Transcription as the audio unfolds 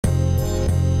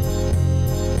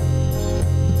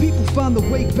find the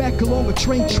way back along a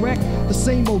train track. The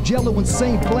same old yellow and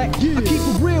same black. I keep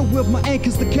it real with my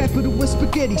anchors, the capital with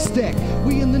spaghetti stack.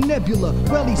 We in the nebula,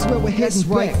 Welly's where we're heading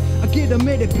back. I get a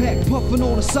minute pack, puffing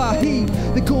on a side heave.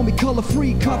 They call me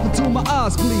Qulafree, coughing till my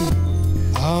eyes bleed.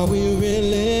 Are we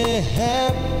really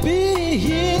happy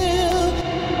here?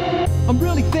 I'm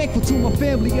really thankful to my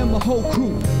family and my whole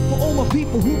crew, for all my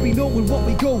people who be knowing what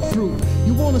we go through.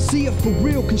 You wanna see it for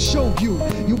real, can show you.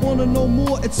 You wanna know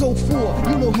more, it's 04,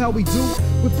 you know how we do.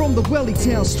 We're from the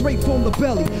Wellington, straight from the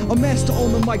belly. A master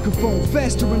on the microphone,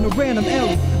 faster in a random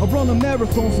alley. I run a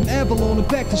marathon from Avalon and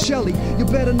back to Shelly. You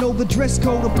better know the dress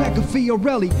code, a pack of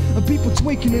Fiorelli. And people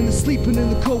twinking and sleeping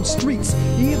in the cold streets.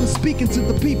 You hear them speaking to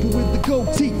the people with the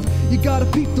gold teeth. You gotta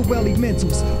peep the Welly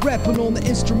mentals, rapping on the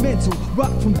instrumental.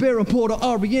 Rock from Berenport to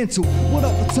Oriental. What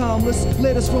up the timeless,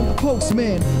 letters from the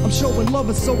postman. I'm showing love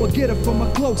and so I get it from my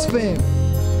close fam.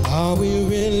 Are we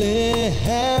really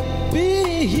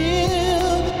happy here?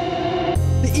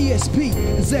 The ESP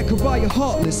and Zachariah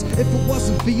Heartless. If it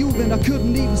wasn't for you, then I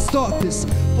couldn't even start this.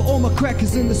 For all my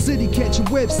crackers in the city catching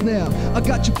webs now, I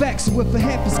got your back, so if it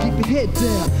happens, keep your head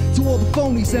down. To all the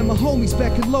phonies and my homies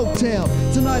back in Lowtown,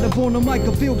 tonight up on the mic,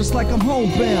 I feel just like I'm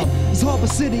homebound. It's Harbor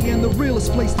City and the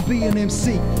realest place to be an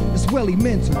MC. It's Welly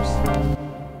Mentals.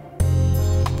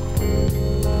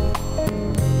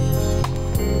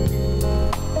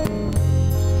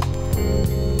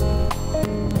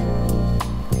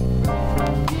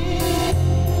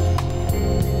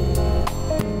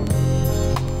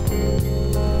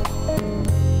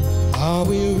 Are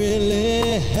we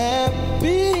really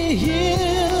happy here?